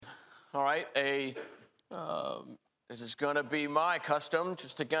All right, this is going to be my custom,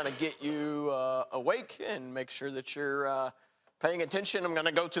 just to kind of get you awake and make sure that you're paying attention. I'm going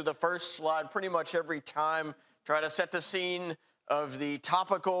to go through the first slide pretty much every time, try to set the scene of the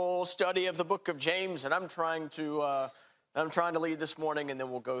topical study of the book of James, and I'm trying to lead this morning, and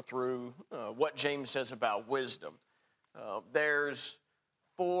then we'll go through what James says about wisdom. There's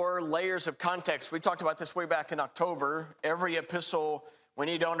 4 layers of context. We talked about this way back in October. Every epistle, we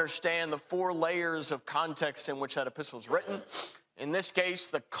need to understand the 4 layers of context in which that epistle is written. In this case,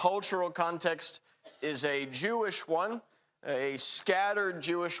 the cultural context is a Jewish one, a scattered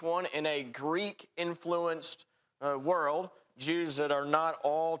Jewish one in a Greek-influenced world. Jews that are not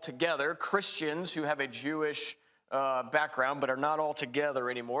all together, Christians who have a Jewish background but are not all together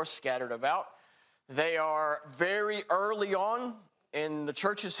anymore, scattered about. They are very early on in the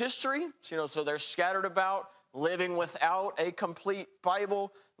church's history, so they're scattered about, living without a complete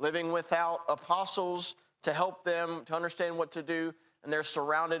Bible, living without apostles to help them to understand what to do, and they're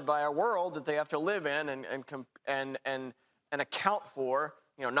surrounded by a world that they have to live in and account for,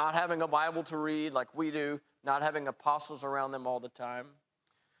 not having a Bible to read like we do, not having apostles around them all the time.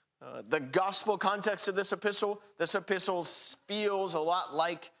 The gospel context of this epistle feels a lot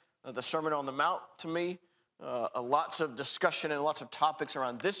like the Sermon on the Mount to me. Lots of discussion and lots of topics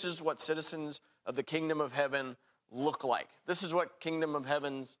around this is what citizens of the kingdom of heaven look like. This is what kingdom of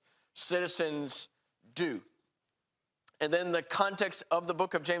heaven's citizens do. And then the context of the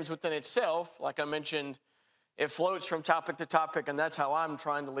book of James within itself, like I mentioned, it floats from topic to topic, and that's how I'm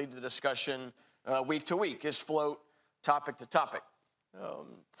trying to lead the discussion week to week, is float topic to topic.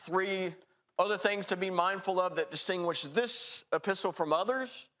 3 other things to be mindful of that distinguish this epistle from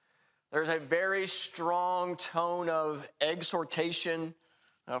others. There's a very strong tone of exhortation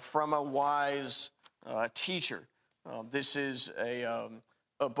from a wise teacher. This is a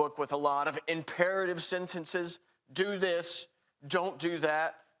book with a lot of imperative sentences. Do this, don't do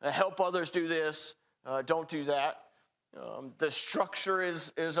that. Help others do this, don't do that. The structure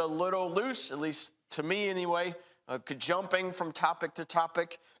is a little loose, at least to me anyway, jumping from topic to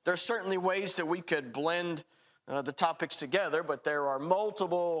topic. There's certainly ways that we could blend the topics together, but there are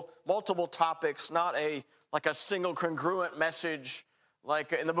multiple topics, not like a single congruent message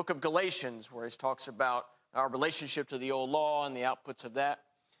like in the book of Galatians, where he talks about our relationship to the old law and the outputs of that.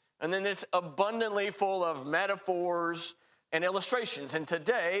 And then it's abundantly full of metaphors and illustrations. And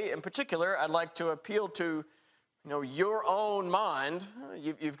today, in particular, I'd like to appeal to your own mind.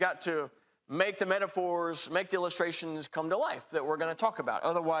 You've got to make the metaphors, make the illustrations come to life that we're going to talk about.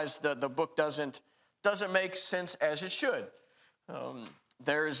 Otherwise, the book doesn't make sense as it should.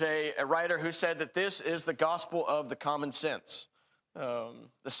 There's a writer who said that this is the gospel of the common sense.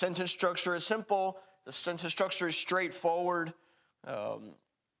 The sentence structure is simple. The sentence structure is straightforward.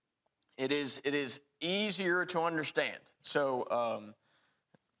 It is easier to understand. So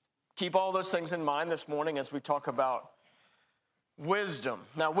keep all those things in mind this morning as we talk about wisdom.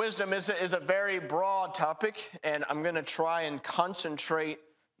 Now, wisdom is a very broad topic, and I'm going to try and concentrate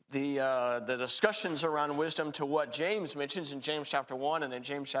the discussions around wisdom to what James mentions in James chapter 1 and in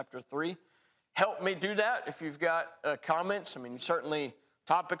James chapter 3. Help me do that if you've got comments. Certainly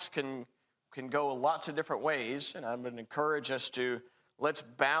topics can go lots of different ways, and I'm going to encourage us to let's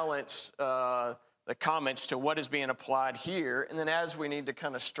balance the comments to what is being applied here, and then as we need to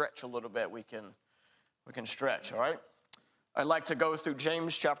kind of stretch a little bit, we can stretch, all right? I'd like to go through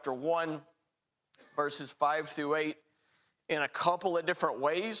James chapter 1, verses 5 through 8 in a couple of different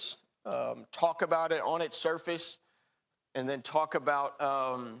ways, talk about it on its surface, and then talk about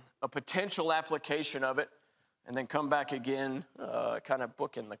a potential application of it, and then come back again, kind of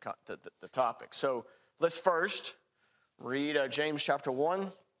bookend the topic. So let's first read James chapter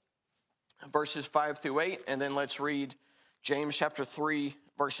 1, verses 5 through 8, and then let's read James chapter 3,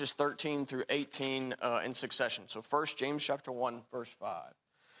 verses 13 through 18 in succession. So first, James chapter 1, verse 5.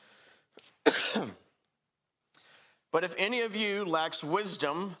 But if any of you lacks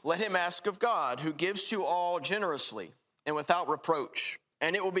wisdom, let him ask of God, who gives to all generously and without reproach,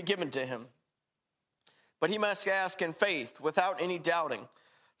 and it will be given to him. But he must ask in faith, without any doubting.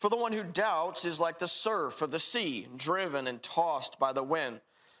 For the one who doubts is like the surf of the sea, driven and tossed by the wind.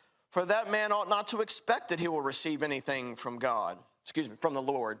 For that man ought not to expect that he will receive anything from from the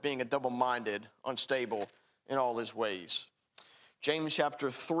Lord, being a double-minded, unstable in all his ways. James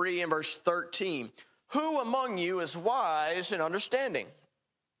chapter 3 and verse 13. Who among you is wise and understanding?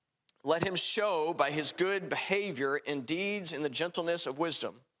 Let him show by his good behavior and deeds in the gentleness of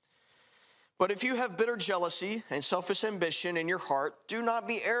wisdom. But if you have bitter jealousy and selfish ambition in your heart, do not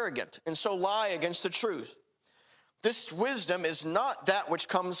be arrogant and so lie against the truth. This wisdom is not that which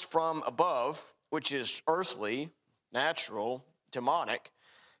comes from above, which is earthly, natural, demonic.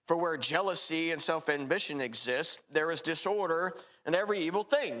 For where jealousy and self-ambition exist, there is disorder and every evil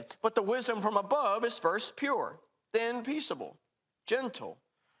thing. But the wisdom from above is first pure, then peaceable, gentle,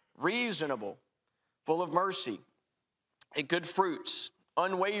 reasonable, full of mercy, and good fruits,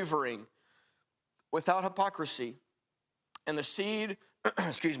 unwavering, without hypocrisy. And the seed,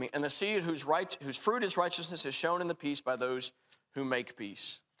 and the seed whose fruit is righteousness is shown in the peace by those who make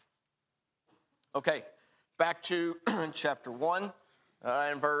peace. Okay, back to chapter 1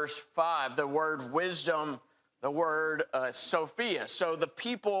 and verse 5. The word wisdom, the word Sophia. So the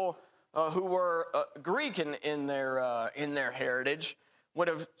people who were Greek in their heritage would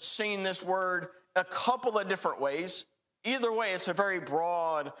have seen this word a couple of different ways. Either way, it's a very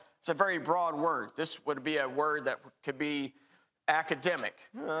broad word. This would be a word that could be academic,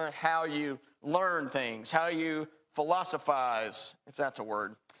 how you learn things, how you philosophize, if that's a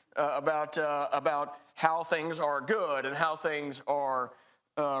word, about how things are good and how things are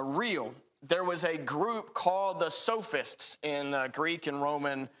real. There was a group called the Sophists in Greek and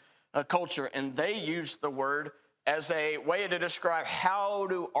Roman culture, and they used the word as a way to describe how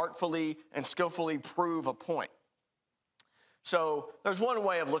to artfully and skillfully prove a point. So there's one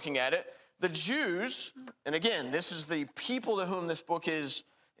way of looking at it. The Jews, and again, this is the people to whom this book is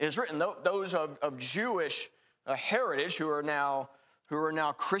written, those of Jewish heritage who are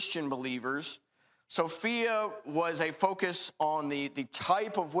now Christian believers. Sophia was a focus on the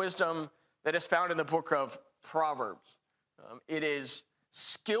type of wisdom that is found in the book of Proverbs. It is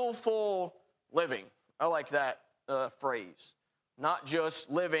skillful living. I like that phrase. Not just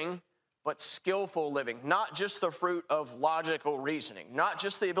living, but skillful living. Not just the fruit of logical reasoning. Not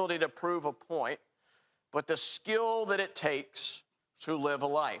just the ability to prove a point, but the skill that it takes to live a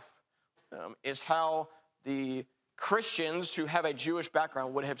life is how the Christians who have a Jewish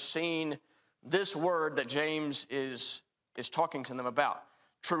background would have seen this word that James is talking to them about.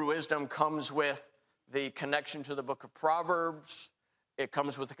 True wisdom comes with the connection to the book of Proverbs. It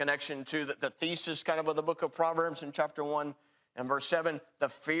comes with the connection to the thesis kind of the book of Proverbs in chapter 1 and verse 7. The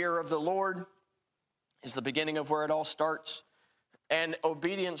fear of the Lord is the beginning of where it all starts. And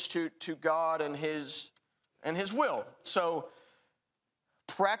obedience to God and his will. So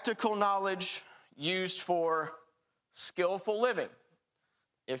practical knowledge used for skillful living.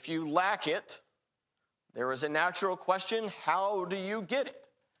 If you lack it, there is a natural question, how do you get it?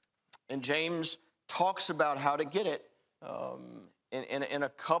 And James talks about how to get it in a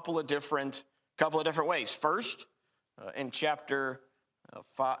couple of different ways. First, in chapter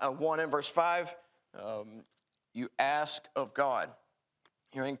 1 and verse 5, you ask of God.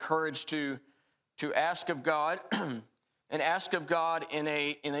 You're encouraged to ask of God and ask of God in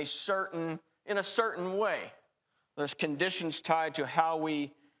a certain way. There's conditions tied to how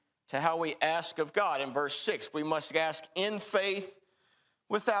we ask of God. In verse 6, we must ask in faith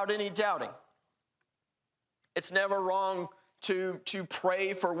without any doubting. It's never wrong to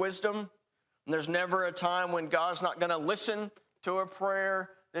pray for wisdom. And there's never a time when God's not going to listen to a prayer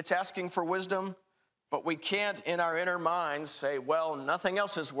that's asking for wisdom. But we can't in our inner minds say, well, nothing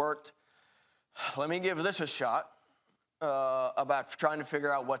else has worked. Let me give this a shot about trying to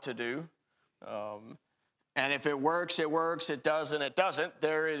figure out what to do. And if it works, it works. It doesn't, it doesn't.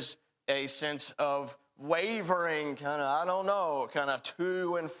 There is a sense of wavering, kind of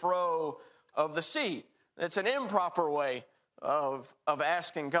to and fro of the sea. It's an improper way of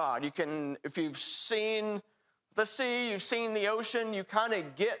asking God. You can, if you've seen the sea, you've seen the ocean, you kind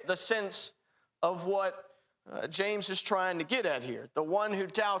of get the sense of what James is trying to get at here. The one who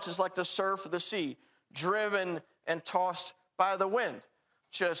doubts is like the surf of the sea, driven and tossed by the wind.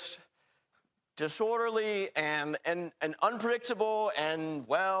 Just disorderly and unpredictable and,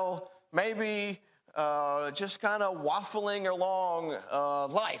 well, maybe just kind of waffling along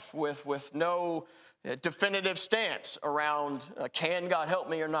life with no definitive stance around can God help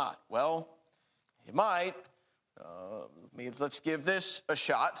me or not. Well, he might. Let's give this a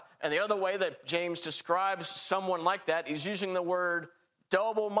shot. And the other way that James describes someone like that is using the word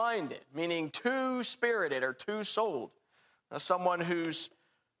double-minded, meaning two-spirited or two-souled. Someone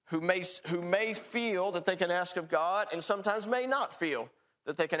who may feel that they can ask of God and sometimes may not feel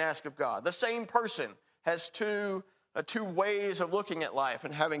that they can ask of God. The same person has two ways of looking at life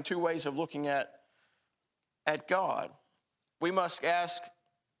and having two ways of looking at God. We must ask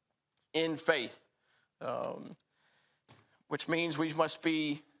in faith, which means we must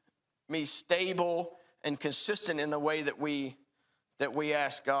be stable and consistent in the way that we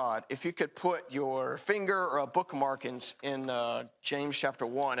ask God. If you could put your finger or a bookmark in James chapter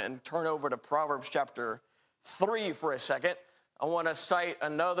 1 and turn over to Proverbs chapter 3 for a second, I want to cite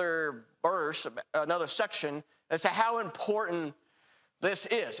another verse, another section as to how important this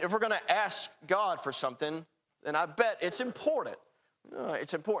is. If we're going to ask God for something, then I bet it's important.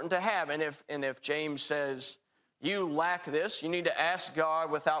 It's important to have. And if James says, you lack this, you need to ask God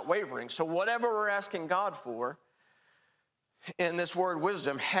without wavering. So whatever we're asking God for in this word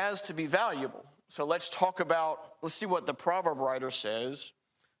wisdom has to be valuable. So let's see what the proverb writer says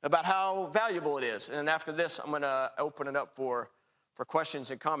about how valuable it is. And after this, I'm going to open it up for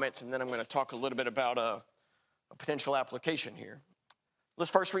questions and comments, and then I'm going to talk a little bit about a potential application here. Let's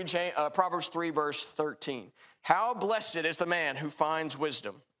first read Proverbs 3, verse 13. How blessed is the man who finds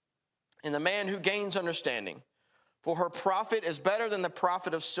wisdom, and the man who gains understanding. For her profit is better than the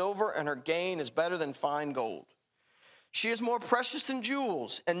profit of silver, and her gain is better than fine gold. She is more precious than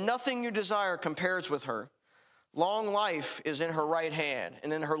jewels, and nothing you desire compares with her. Long life is in her right hand,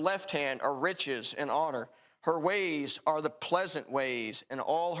 and in her left hand are riches and honor. Her ways are the pleasant ways, and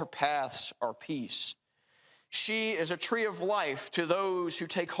all her paths are peace. She is a tree of life to those who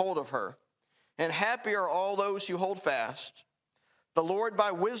take hold of her, and happy are all those who hold fast. The Lord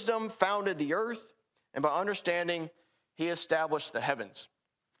by wisdom founded the earth, and by understanding he established the heavens.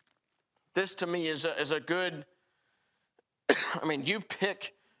 This to me is a good, you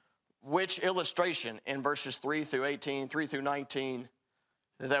pick which illustration in verses 3 through 18, 3 through 19,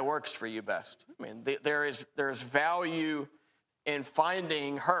 that works for you best. There is value in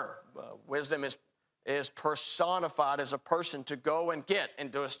finding her. Wisdom is personified as a person to go and get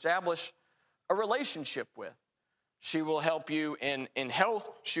and to establish a relationship with. She will help you in health.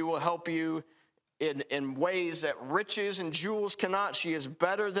 She will help you in ways that riches and jewels cannot. She is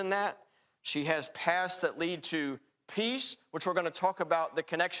better than that. She has paths that lead to peace, which we're going to talk about the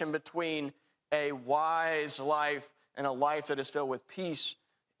connection between a wise life and a life that is filled with peace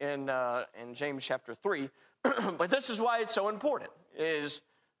in James chapter 3. But this is why it's so important, is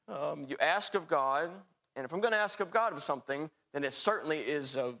you ask of God, and if I'm going to ask of God of something, then it certainly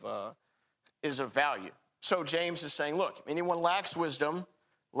is of value. So James is saying, look, if anyone lacks wisdom,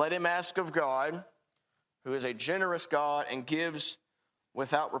 let him ask of God, who is a generous God and gives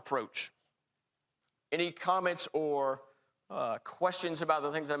without reproach. Any comments or questions about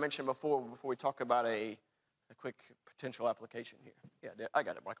the things I mentioned before we talk about a quick potential application here? Yeah, I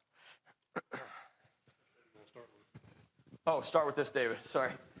got it, Michael. Start with this, David.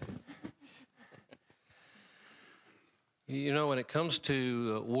 Sorry. When it comes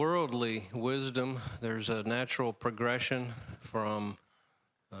to worldly wisdom, there's a natural progression from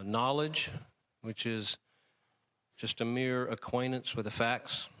knowledge, which is just a mere acquaintance with the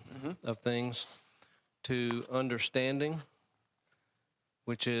facts of things, to understanding,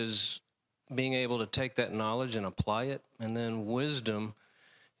 which is being able to take that knowledge and apply it. And then wisdom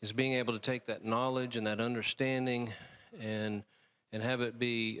is being able to take that knowledge and that understanding and have it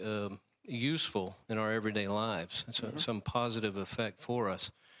be useful in our everyday lives. It's some positive effect for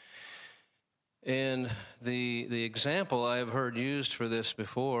us. And the example I have heard used for this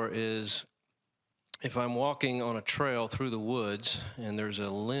before is if I'm walking on a trail through the woods and there's a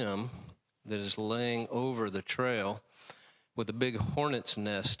limb that is laying over the trail with a big hornet's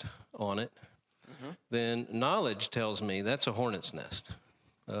nest on it, then knowledge tells me that's a hornet's nest.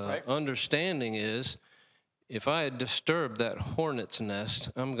 Right. Understanding is, if I had disturbed that hornet's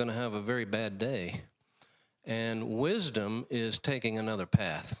nest, I'm going to have a very bad day. And wisdom is taking another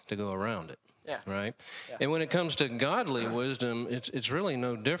path to go around it. Yeah. Right? Yeah. And when it comes to godly wisdom, it's really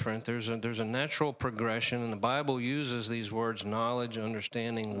no different. There's a natural progression, and the Bible uses these words: knowledge,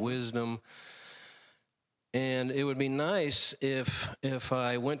 understanding, wisdom. And it would be nice if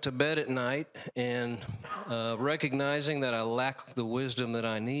I went to bed at night and recognizing that I lack the wisdom that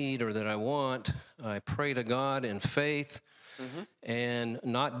I need or that I want, I pray to God in faith and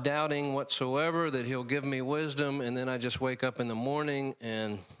not doubting whatsoever that he'll give me wisdom, and then I just wake up in the morning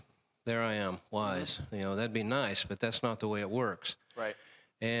and there I am, wise. That'd be nice, but that's not the way it works. Right.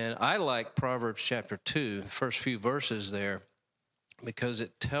 And I like Proverbs chapter 2, the first few verses there, because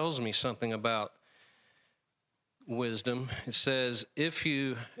it tells me something about wisdom. It says,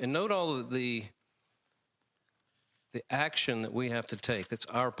 and note all of the action that we have to take. That's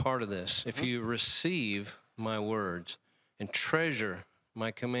our part of this. If you receive my words and treasure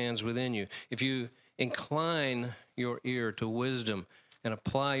my commands within you, if you incline your ear to wisdom and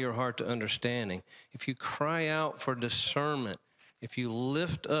apply your heart to understanding, if you cry out for discernment, if you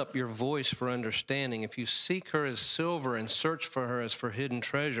lift up your voice for understanding, if you seek her as silver and search for her as for hidden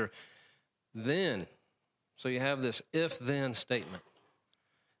treasure, then, so you have this if-then statement,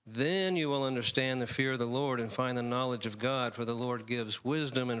 then you will understand the fear of the Lord and find the knowledge of God, for the Lord gives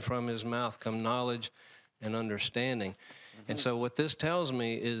wisdom, and from his mouth come knowledge and understanding. And so what this tells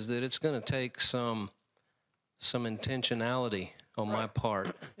me is that it's going to take some intentionality on my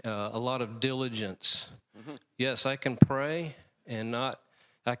part, a lot of diligence. Yes, I can pray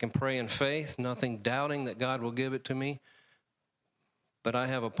I can pray in faith, nothing doubting that God will give it to me, but I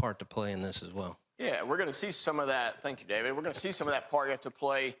have a part to play in this as well. Yeah, we're going to see some of that. Thank you, David. We're going to see some of that part you have to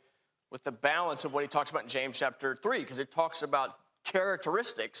play with the balance of what he talks about in James chapter 3, because it talks about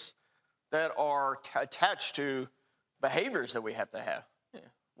characteristics that are attached to behaviors that we have to have. Yeah,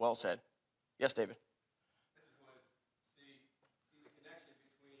 well said. Yes, David. I just want to see the connection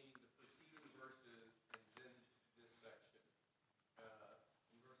between the preceding verses and then this section.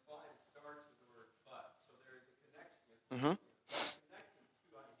 In verse 5, it starts with the word but. So there is a connection. Mm-hmm. Connecting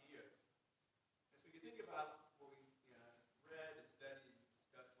two ideas. And so you think about what we read and studied and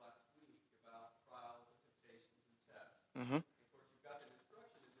discussed last week about trials and temptations and tests. Mm-hmm. Of course, you've got an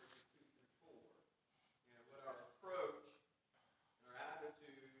instruction in verses 2 through 4. What our approach and our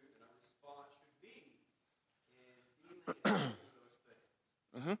attitude and our response should be in dealing with those things.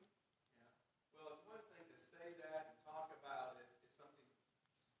 Mm-hmm. Well, it's one thing to say that and talk about it. It's something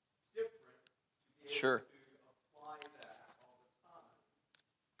different to be able to apply that all the time.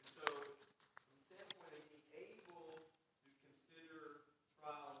 And so, from the standpoint of being able to consider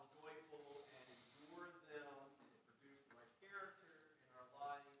trials joyful and endure them and produce the right character in our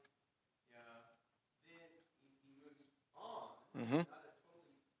life, then he moves on. Mm-hmm. Not a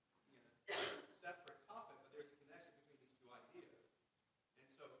totally separate topic, but there's a connection between these two ideas.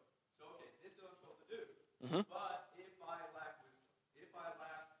 And so okay, this is what I'm supposed to do. Mm-hmm. But if I lack wisdom, if I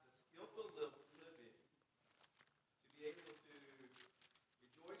lack the skillful living to be able to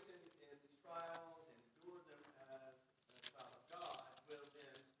rejoice in these trials and endure them as a child of God, well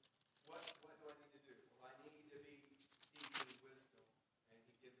then, what do I need to do? Well, I need to be seeking wisdom, and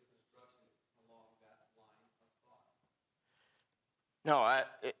he gives us instruction along that line of thought. No,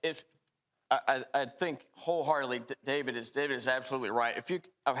 I think wholeheartedly David is absolutely right.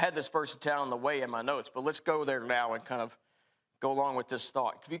 I've had this verse down the way in my notes, but let's go there now and kind of go along with this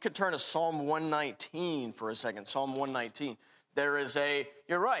thought. If you could turn to Psalm 119 for a second, Psalm 119.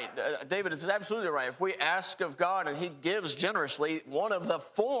 You're right, David is absolutely right. If we ask of God and he gives generously, one of the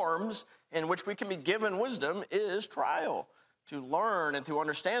forms in which we can be given wisdom is trial, to learn and to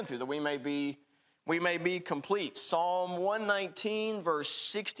understand through, that we may be complete. Psalm 119, verse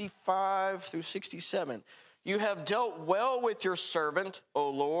 65 through 67. You have dealt well with your servant, O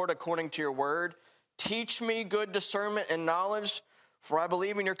Lord, according to your word. Teach me good discernment and knowledge, for I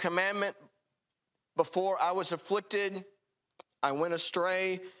believe in your commandment. Before I was afflicted, I went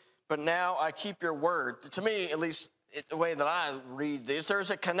astray, but now I keep your word. To me, at least the way that I read this,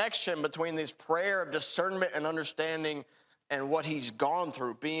 there's a connection between this prayer of discernment and understanding and what he's gone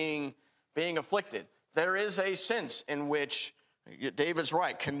through, being afflicted. There is a sense in which, David's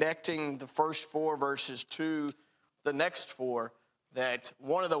right, connecting the first 4 verses to the next 4, that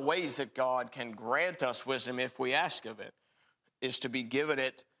one of the ways that God can grant us wisdom if we ask of it is to be given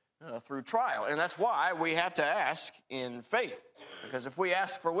it through trial. And that's why we have to ask in faith. Because if we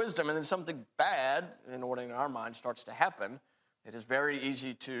ask for wisdom and then something bad in our mind starts to happen, it is very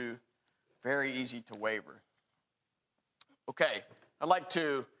easy to waver. Okay, I'd like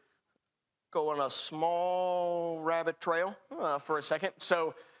to go on a small rabbit trail for a second.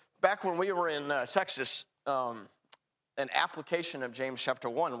 So back when we were in Texas, an application of James chapter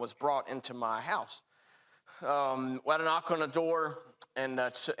 1 was brought into my house. We had a knock on a door, and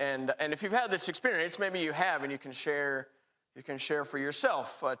if you've had this experience, maybe you have, and you can share for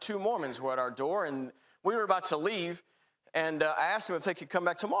yourself. 2 Mormons were at our door, and we were about to leave, and I asked them if they could come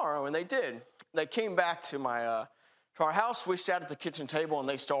back tomorrow, and they did. They came back to our house. We sat at the kitchen table, and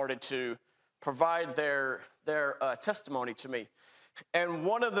they started to provide their testimony to me. And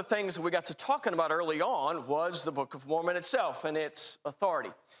one of the things that we got to talking about early on was the Book of Mormon itself and its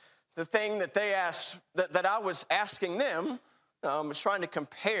authority. The thing that they asked, that I was asking them, was trying to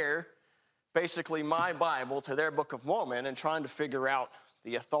compare basically my Bible to their Book of Mormon and trying to figure out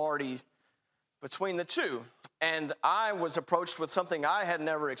the authority between the two. And I was approached with something I had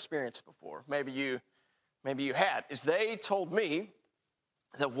never experienced before. Maybe you had. Is they told me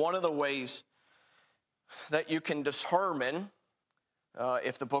that one of the ways that you can determine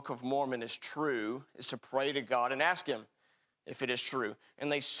if the Book of Mormon is true is to pray to God and ask him if it is true. And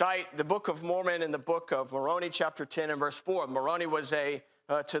they cite the Book of Mormon in the book of Moroni, chapter 10 and verse 4. Moroni was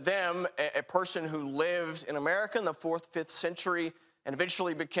to them a person who lived in America in the 4th, 5th century and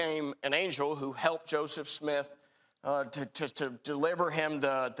eventually became an angel who helped Joseph Smith to deliver him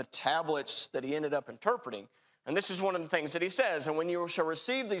the tablets that he ended up interpreting. And this is one of the things that he says, and when you shall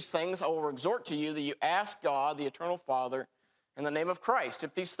receive these things, I will exhort to you that you ask God, the eternal Father, in the name of Christ.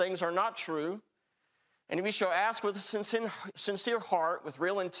 If these things are not true, and if you shall ask with a sincere heart, with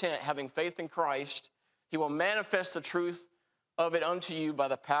real intent, having faith in Christ, he will manifest the truth of it unto you by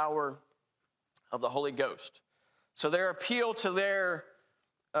the power of the Holy Ghost. So their appeal to their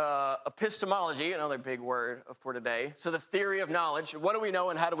epistemology, another big word for today, so the theory of knowledge, what do we know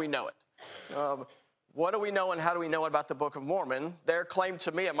and how do we know it? What do we know and how do we know about the Book of Mormon? Their claim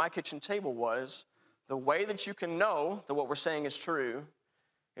to me at my kitchen table was, the way that you can know that what we're saying is true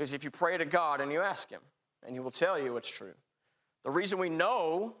is if you pray to God and you ask him, and he will tell you it's true. The reason we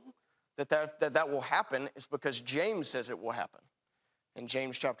know that will happen is because James says it will happen. In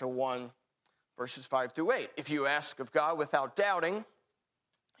James chapter 1, verses 5 through 8. If you ask of God without doubting,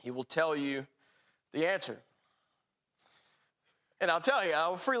 he will tell you the answer. And I'll tell you,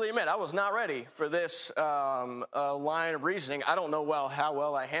 I'll freely admit, I was not ready for this line of reasoning. I don't know how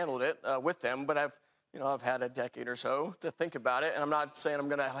well I handled it with them, but I've had a decade or so to think about it, and I'm not saying I'm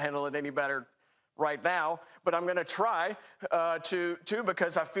going to handle it any better right now, but I'm going to try to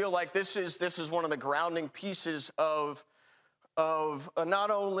because I feel like this is one of the grounding pieces of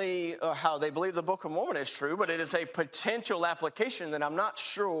not only how they believe the Book of Mormon is true, but it is a potential application that I'm not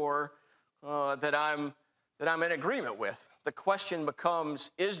sure that I'm in agreement with. The question becomes,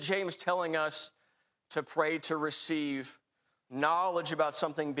 is James telling us to pray to receive knowledge about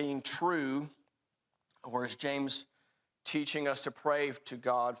something being true, or is James teaching us to pray to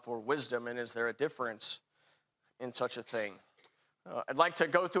God for wisdom, and is there a difference in such a thing? I'd like to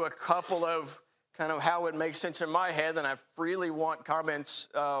go through a couple of kind of how it makes sense in my head, and I freely want comments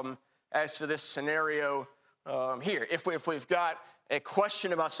as to this scenario here. If we've got a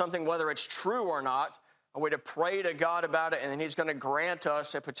question about something, whether it's true or not, a way to pray to God about it, and then he's going to grant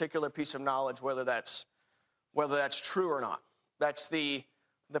us a particular piece of knowledge, whether that's true or not. That's the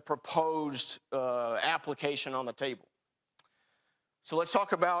proposed application on the table. So let's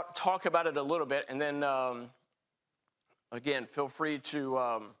talk about it a little bit, and then again, feel free to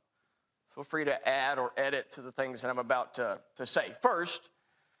add or edit to the things that I'm about to say. First,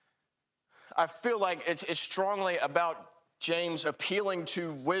 I feel like it's strongly about James appealing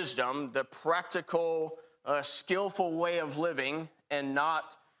to wisdom, the practical, skillful way of living, and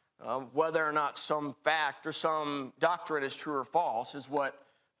not whether or not some fact or some doctrine is true or false, is what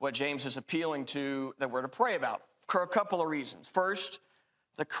James is appealing to that we're to pray about. For a couple of reasons. First,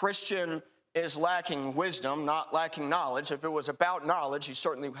 the Christian is lacking wisdom, not lacking knowledge. If it was about knowledge, he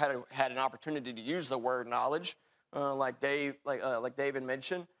certainly had an opportunity to use the word knowledge, like David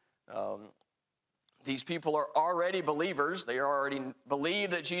mentioned. These people are already believers. They already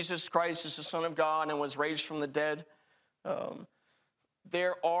believe that Jesus Christ is the Son of God and was raised from the dead.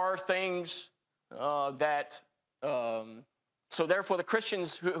 There are things so therefore the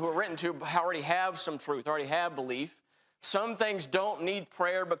Christians who are written to already have some truth, already have belief. Some things don't need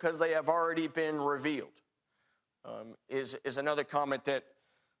prayer because they have already been revealed, is another comment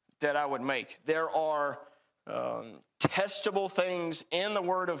that I would make. There are testable things in the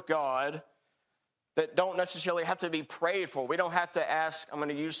Word of God that don't necessarily have to be prayed for. We don't have to ask. I'm going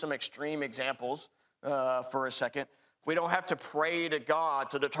to use some extreme examples for a second. We don't have to pray to God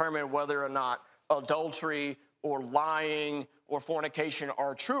to determine whether or not adultery or lying or fornication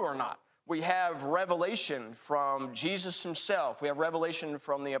are true or not. We have revelation from Jesus himself. We have revelation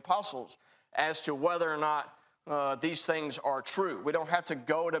from the apostles as to whether or not these things are true. We don't have to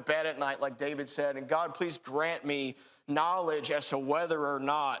go to bed at night, like David said, and God, please grant me knowledge as to whether or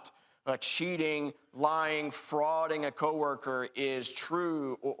not cheating, lying, frauding a coworker is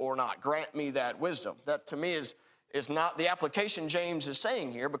true or not. Grant me that wisdom. That to me is not the application James is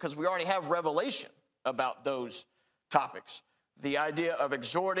saying here, because we already have revelation about those topics. The idea of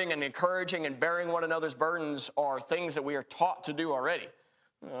exhorting and encouraging and bearing one another's burdens are things that we are taught to do already.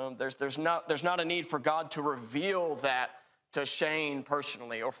 There's not a need for God to reveal that to Shane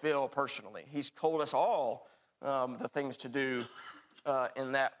personally or Phil personally. He's told us all the things to do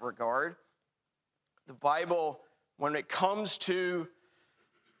in that regard. The Bible, when it comes to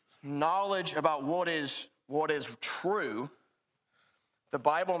knowledge about what is true, the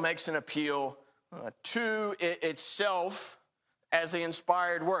Bible makes an appeal to itself as the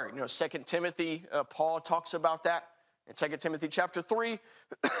inspired word. 2 Timothy, Paul talks about that in 2 Timothy chapter 3,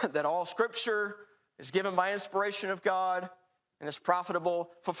 that all Scripture is given by inspiration of God and is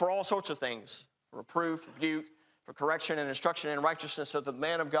profitable for all sorts of things, for reproof, rebuke, for correction and instruction in righteousness, so that the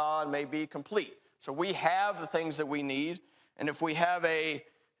man of God may be complete. So we have the things that we need, and if we have a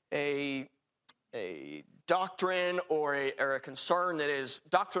doctrine or a concern that is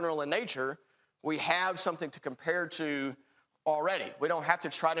doctrinal in nature, we have something to compare to already. We don't have to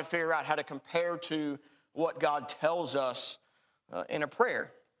try to figure out how to compare to what God tells us in a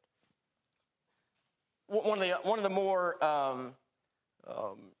prayer. One of the more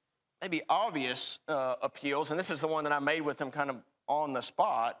maybe obvious appeals, and this is the one that I made with them kind of on the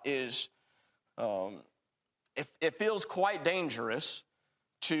spot, is it feels quite dangerous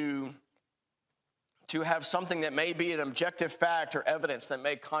to have something that may be an objective fact or evidence that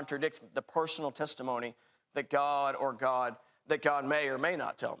may contradict the personal testimony that God may or may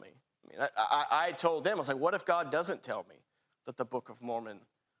not tell me. I mean, I told them, I was like, what if God doesn't tell me that the Book of Mormon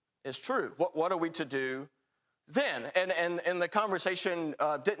is true? What are we to do then? And the conversation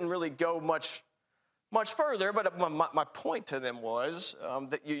didn't really go much further, but my point to them was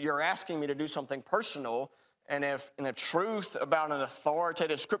that you're asking me to do something personal, and if truth about an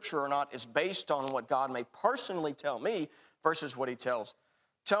authoritative scripture or not is based on what God may personally tell me versus what he tells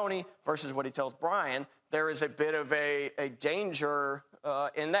Tony versus what he tells Brian, there is a bit of a danger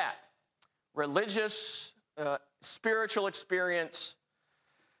in that. Religious, spiritual experience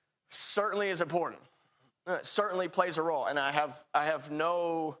certainly is important. It certainly plays a role, and I have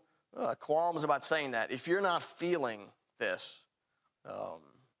no qualms about saying that. If you're not feeling this,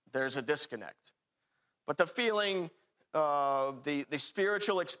 there's a disconnect. But the feeling, the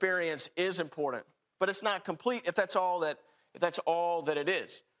spiritual experience is important, but it's not complete if that's all that it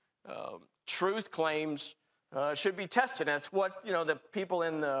is. Truth claims should be tested. And that's what the people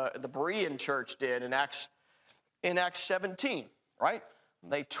in the Berean church did in Acts 17, right?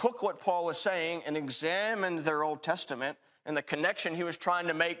 They took what Paul was saying and examined their Old Testament and the connection he was trying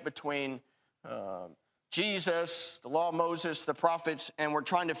to make between Jesus, the law of Moses, the prophets, and we're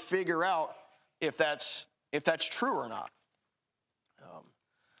trying to figure out if that's true or not.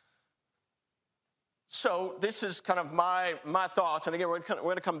 So this is kind of my thoughts. And again, we're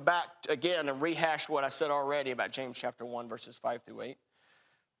going to come back again and rehash what I said already about James chapter 1, verses 5 through 8.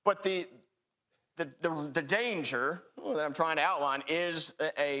 But the danger that I'm trying to outline is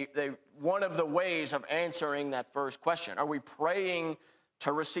one of the ways of answering that first question. Are we praying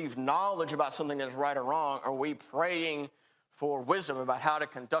to receive knowledge about something that is right or wrong? Are we praying for wisdom about how to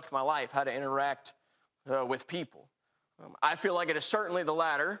conduct my life, how to interact with people? I feel like it is certainly the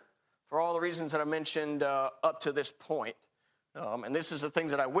latter, for all the reasons that I mentioned up to this point. And this is the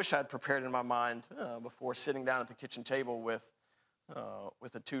things that I wish I'd prepared in my mind before sitting down at the kitchen table with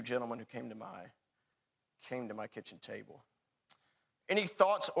the two gentlemen who came to my kitchen table. Any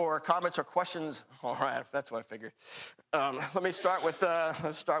thoughts or comments or questions? All right, that's what I figured. Let me start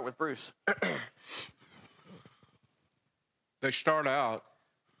with Bruce. They start out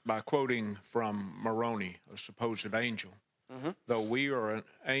by quoting from Moroni, a supposed angel. Mm-hmm. Though we are an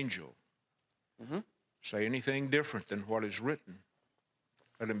angel, mm-hmm. say anything different than what is written,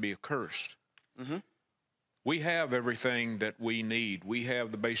 let him be accursed. Mm-hmm. We have everything that we need. We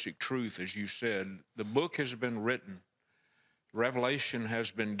have the basic truth, as you said. The book has been written. Revelation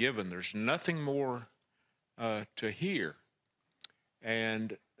has been given. There's nothing more to hear.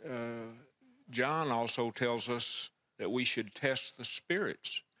 And John also tells us that we should test the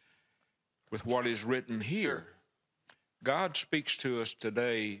spirits with what is written here. Sure. God speaks to us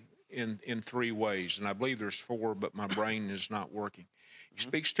today in three ways, and I believe there's four, but my brain is not working. He mm-hmm.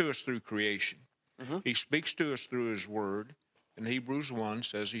 speaks to us through creation. Mm-hmm. He speaks to us through his word, and Hebrews 1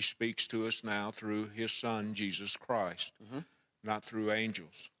 says he speaks to us now through his son, Jesus Christ, mm-hmm. not through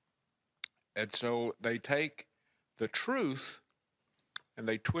angels. And so they take the truth and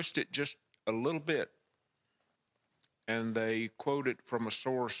they twist it just a little bit, and they quote it from a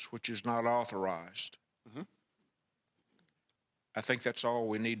source which is not authorized. Mm-hmm. I think that's all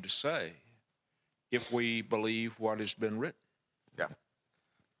we need to say if we believe what has been written. Yeah.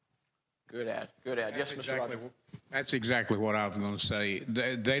 Good ad. Yes, Mr. Roger. That's exactly what I was going to say.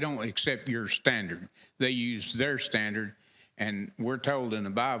 They don't accept your standard. They use their standard, and we're told in the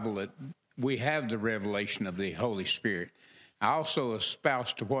Bible that we have the revelation of the Holy Spirit. I also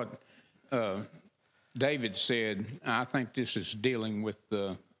espouse to what David said. I think this is dealing with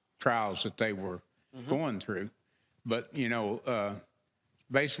the trials that they were mm-hmm. going through. But,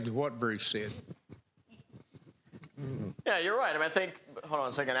 basically what Bruce said. Yeah, you're right. I mean, hold on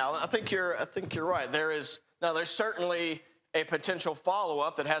a second, Alan. I think you're right. There's certainly a potential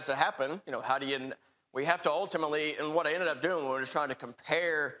follow-up that has to happen. We have to ultimately, and what I ended up doing was trying to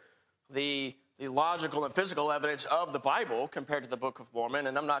compare the logical and physical evidence of the Bible compared to the Book of Mormon,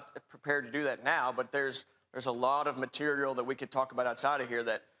 and I'm not prepared to do that now, but there's a lot of material that we could talk about outside of here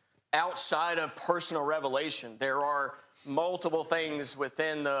that outside of personal revelation, there are multiple things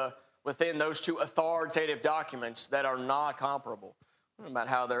within those two authoritative documents that are not comparable about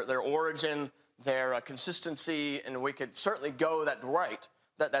how their origin, their consistency, and we could certainly go that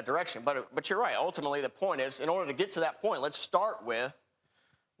direction. But you're right. Ultimately, the point is, in order to get to that point, let's start with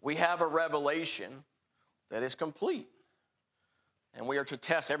we have a revelation that is complete, and we are to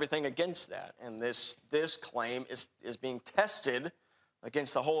test everything against that. And this claim is being tested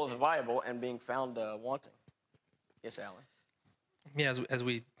against the whole of the Bible and being found wanting. Yes, Alan. Yeah, as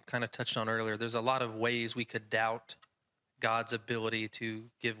we kind of touched on earlier, there's a lot of ways we could doubt God's ability to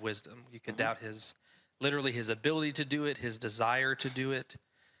give wisdom. You could doubt his ability to do it, his desire to do it.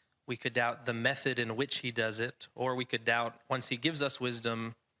 We could doubt the method in which he does it, or we could doubt once he gives us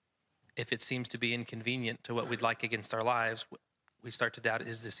wisdom, if it seems to be inconvenient to what we'd like against our lives, we start to doubt,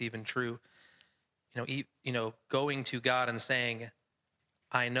 is this even true? Going to God and saying,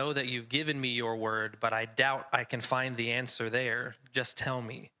 I know that you've given me your word, but I doubt I can find the answer there. Just tell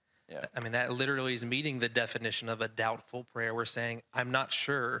me. Yeah. I mean, that literally is meeting the definition of a doubtful prayer. We're saying, I'm not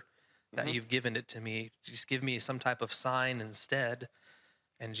sure that you've given it to me. Just give me some type of sign instead.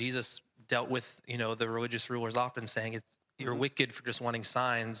 And Jesus dealt with, the religious rulers often saying, you're wicked for just wanting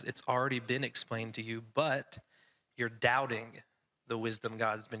signs. It's already been explained to you, but you're doubting the wisdom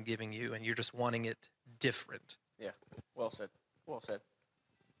God's been giving you, and you're just wanting it different. Yeah, well said. Well said.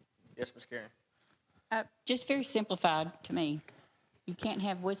 Yes, Ms. Karen. Just very simplified to me. You can't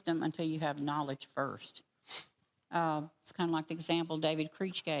have wisdom until you have knowledge first. It's kind of like the example David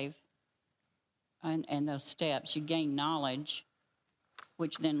Creech gave and those steps. You gain knowledge,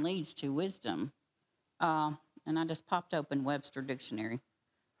 which then leads to wisdom. And I just popped open Webster Dictionary,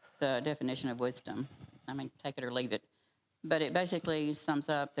 the definition of wisdom. I mean, take it or leave it. But it basically sums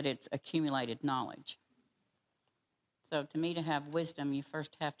up that it's accumulated knowledge. So to me, to have wisdom, you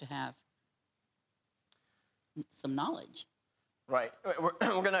first have to have some knowledge. Right. We're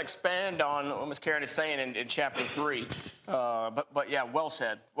going to expand on what Ms. Karen is saying in chapter 3. But yeah, well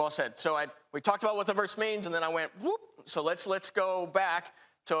said. Well said. So we talked about what the verse means, and then I went, whoop. So let's go back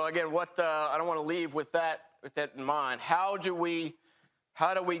to, again, I don't want to leave with that in mind. How do we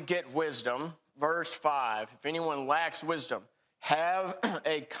get wisdom? Verse 5, if anyone lacks wisdom, have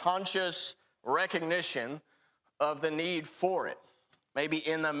a conscious recognition of the need for it, maybe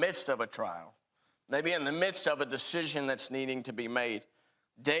in the midst of a trial, maybe in the midst of a decision that's needing to be made.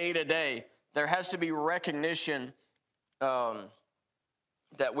 Day to day, there has to be recognition that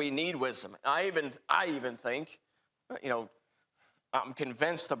we need wisdom. I even think, I'm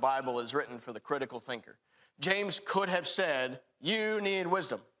convinced the Bible is written for the critical thinker. James could have said, you need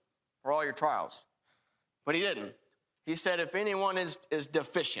wisdom for all your trials, but he didn't. He said, if anyone is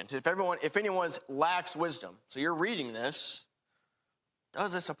deficient, if anyone lacks wisdom, so you're reading this,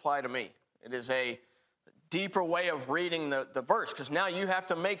 does this apply to me? It is a deeper way of reading the verse, because now you have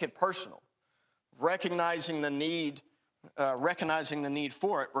to make it personal. Recognizing the need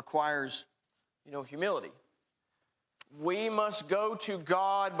for it requires, humility. We must go to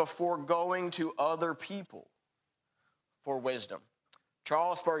God before going to other people for wisdom.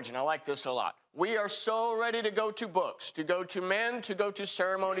 Charles Spurgeon, I like this a lot. We are so ready to go to books, to go to men, to go to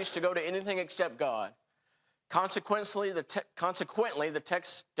ceremonies, to go to anything except God. Consequently, the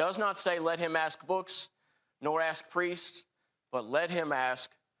text does not say, let him ask books, nor ask priests, but let him ask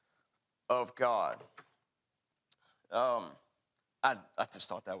of God. I just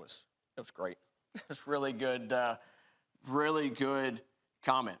thought that was great. It's really good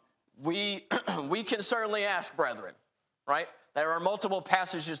comment. We can certainly ask brethren, right? There are multiple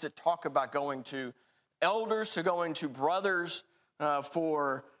passages that talk about going to elders, to going to brothers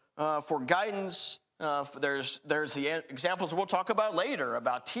for guidance. There's the examples we'll talk about later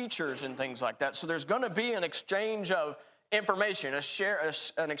about teachers and things like that. So there's going to be an exchange of information,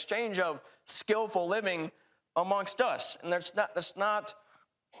 an exchange of skillful living amongst us, and that's not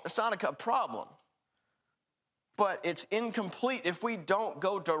a problem. But it's incomplete if we don't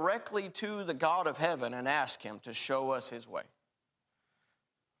go directly to the God of heaven and ask him to show us his way.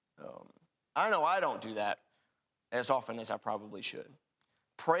 I know I don't do that as often as I probably should.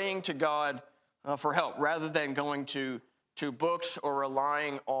 Praying to God for help rather than going to books or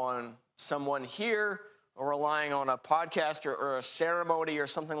relying on someone here or relying on a podcast or a ceremony or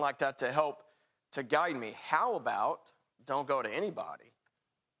something like that to help to guide me. How about don't go to anybody?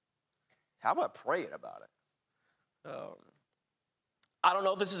 How about praying about it? I don't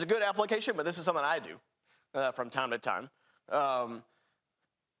know if this is a good application, but this is something I do from time to time.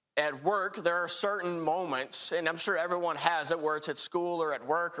 At work, there are certain moments, and I'm sure everyone has it, where it's at school or at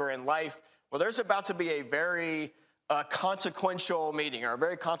work or in life, where there's about to be a very consequential meeting or a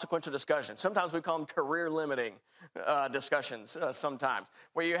very consequential discussion. Sometimes we call them career-limiting discussions sometimes,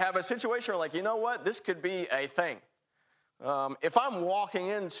 where you have a situation where, like, you know what, this could be a thing. If I'm walking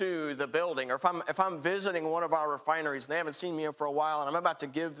into the building, or if I'm visiting one of our refineries and they haven't seen me for a while and I'm about to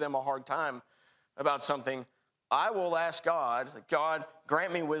give them a hard time about something, I will ask God, God,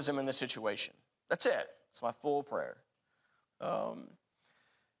 grant me wisdom in this situation. That's it. It's my full prayer.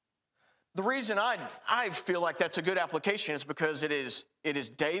 The reason I feel like that's a good application is because it is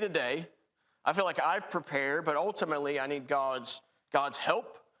day to day. I feel like I've prepared, but ultimately I need God's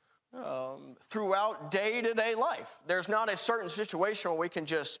help throughout day-to-day life. There's not a certain situation where we can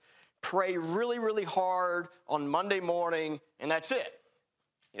just pray really, really hard on Monday morning and that's it.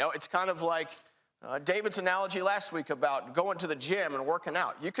 You know, it's kind of like David's analogy last week about going to the gym and working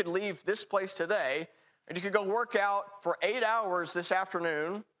out. You could leave this place today and you could go work out for 8 hours this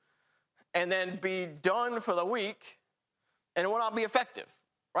afternoon and then be done for the week, and it will not be effective,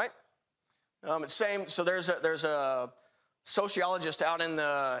 right? It's same. So there's a sociologist out in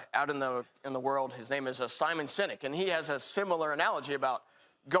the world. His name is Simon Sinek, and he has a similar analogy about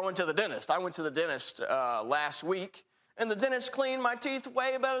going to the dentist. I went to the dentist last week, and the dentist cleaned my teeth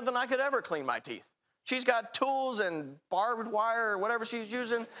way better than I could ever clean my teeth. She's got tools and barbed wire or whatever she's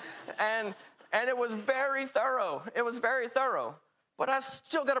using, and it was very thorough. It was very thorough. But I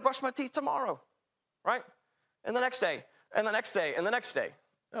still got to brush my teeth tomorrow, right? And the next day, and the next day, and the next day.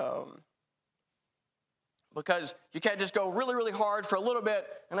 Because you can't just go really, really hard for a little bit,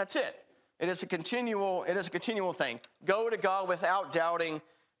 and that's it. It is a continual thing. Go to God without doubting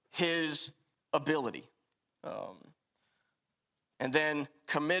his ability. And then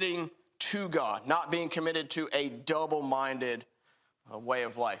committing to God, not being committed to a double-minded way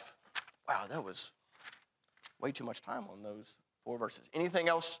of life. Wow, that was way too much time on those 4 verses. Anything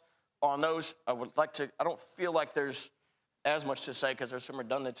else on those? I don't feel like there's as much to say because there's some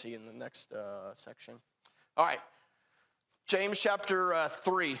redundancy in the next section. All right, James chapter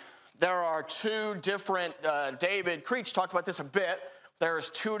 3. There are 2 different, David Creech talked about this a bit.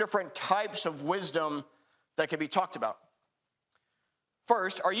 There's 2 different types of wisdom that can be talked about.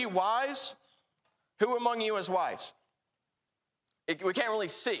 First, are you wise? Who among you is wise? We can't really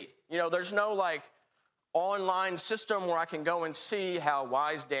see. You know, there's no online system where I can go and see how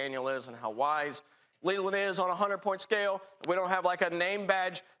wise Daniel is and how wise Leland is on a 100-point scale. We don't have a name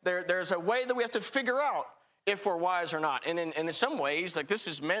badge. There's a way that we have to figure out if we're wise or not. And in some ways, this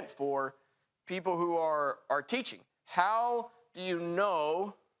is meant for people who are teaching. How do you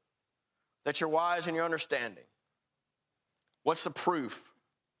know that you're wise in your understanding? What's the proof?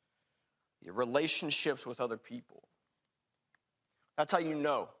 Your relationships with other people. That's how you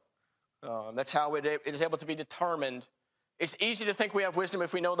know. That's how it is able to be determined. It's easy to think we have wisdom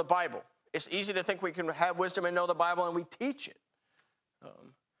if we know the Bible. It's easy to think we can have wisdom and know the Bible and we teach it.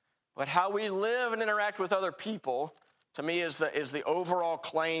 But how we live and interact with other people, to me, is the overall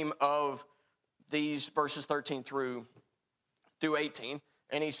claim of these verses 13 through 18.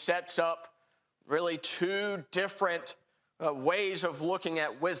 And he sets up really 2 different ways of looking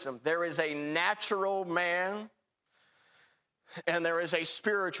at wisdom. There is a natural man and there is a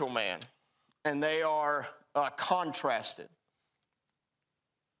spiritual man, and they are contrasted.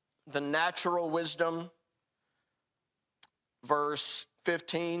 The natural wisdom, verse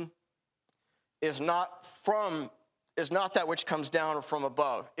 15, is not that which comes down from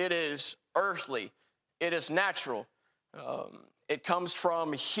above. It is earthly. It is natural. It comes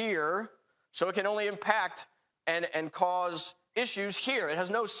from here, so it can only impact and cause issues here. It has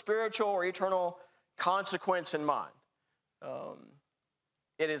no spiritual or eternal consequence in mind.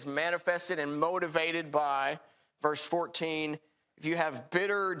 It is manifested and motivated by, verse 14, if you have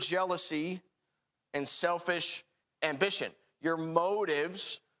bitter jealousy and selfish ambition. Your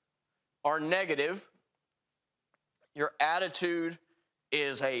motives are negative. Your attitude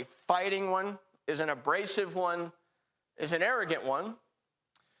is a fighting one, is an abrasive one, is an arrogant one.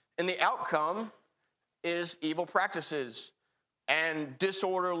 And the outcome is evil practices and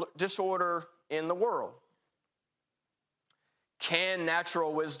disorder in the world. Can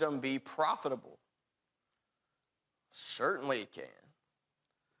natural wisdom be profitable? Certainly it can.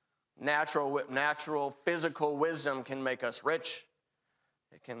 Natural physical wisdom can make us rich.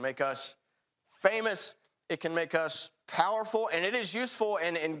 It can make us famous. It can make us powerful. And it is useful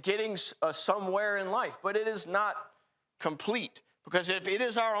in getting somewhere in life. But it is not complete. Because if it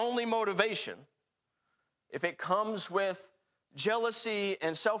is our only motivation, if it comes with jealousy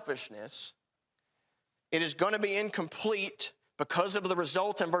and selfishness, it is going to be incomplete because of the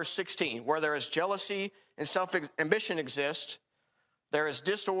result in verse 16, where there is jealousy and self-ambition exists, there is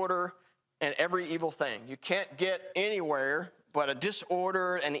disorder and every evil thing. You can't get anywhere but a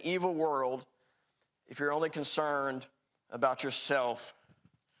disordered and evil world if you're only concerned about yourself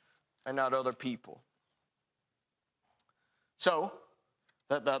and not other people. So,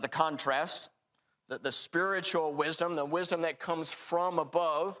 the contrast, the spiritual wisdom, the wisdom that comes from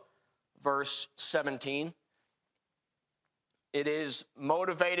above, verse 17, it is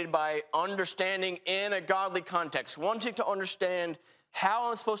motivated by understanding in a godly context, wanting to understand how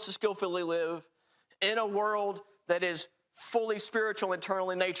I'm supposed to skillfully live in a world that is fully spiritual,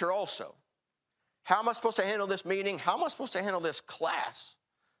 eternal in nature also. How am I supposed to handle this meeting? How am I supposed to handle this class?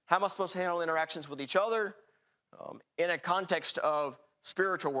 How am I supposed to handle interactions with each other in a context of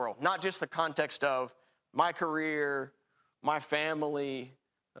spiritual world, not just the context of my career, my family,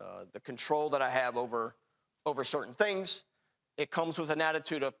 the control that I have over certain things. It comes with an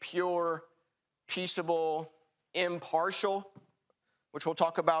attitude of pure, peaceable, impartial, which we'll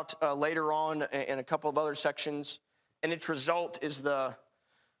talk about later on in a couple of other sections. And its result is the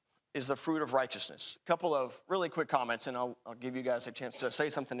fruit of righteousness. A couple of really quick comments, and I'll give you guys a chance to say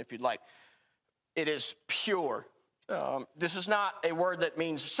something if you'd like. It is pure. This is not a word that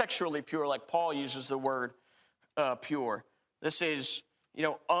means sexually pure, like Paul uses the word pure. This is,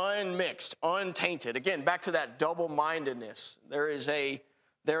 unmixed, untainted. Again, back to that double-mindedness. There is a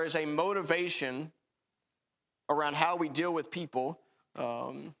motivation around how we deal with people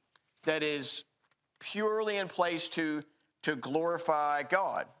that is purely in place to glorify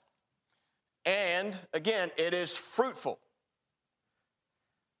God. And again, it is fruitful.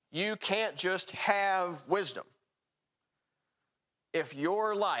 You can't just have wisdom. If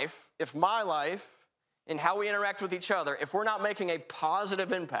my life, and how we interact with each other, if we're not making a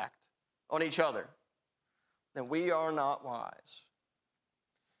positive impact on each other, then we are not wise.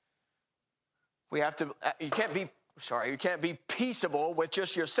 You can't be peaceable with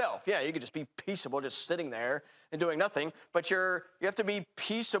just yourself. Yeah, you could just be peaceable just sitting there and doing nothing, but you have to be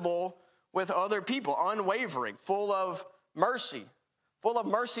peaceable with other people, unwavering, full of mercy. Full of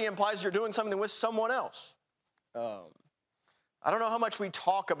mercy implies you're doing something with someone else. I don't know how much we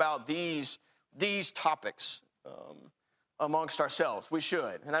talk about these topics amongst ourselves. We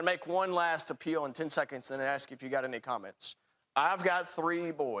should. And I'd make one last appeal in 10 seconds and ask if you got any comments. I've got 3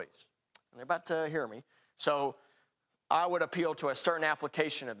 boys, and they're about to hear me. So I would appeal to a certain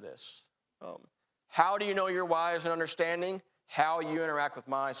application of this. How do you know you're wise and understanding? How you interact with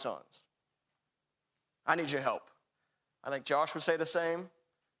my sons. I need your help. I think Josh would say the same.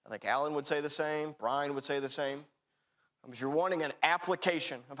 I think Alan would say the same. Brian would say the same. If you're wanting an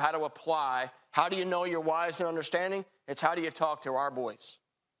application of how to apply, how do you know you're wise and understanding? It's how do you talk to our boys.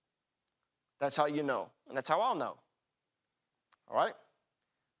 That's how you know, and that's how I'll know. All right?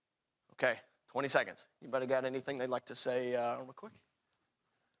 Okay, 20 seconds. Anybody got anything they'd like to say real quick?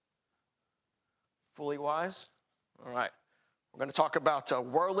 Fully wise? All right. We're going to talk about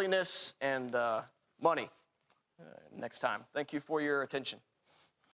worldliness and money next time. Thank you for your attention.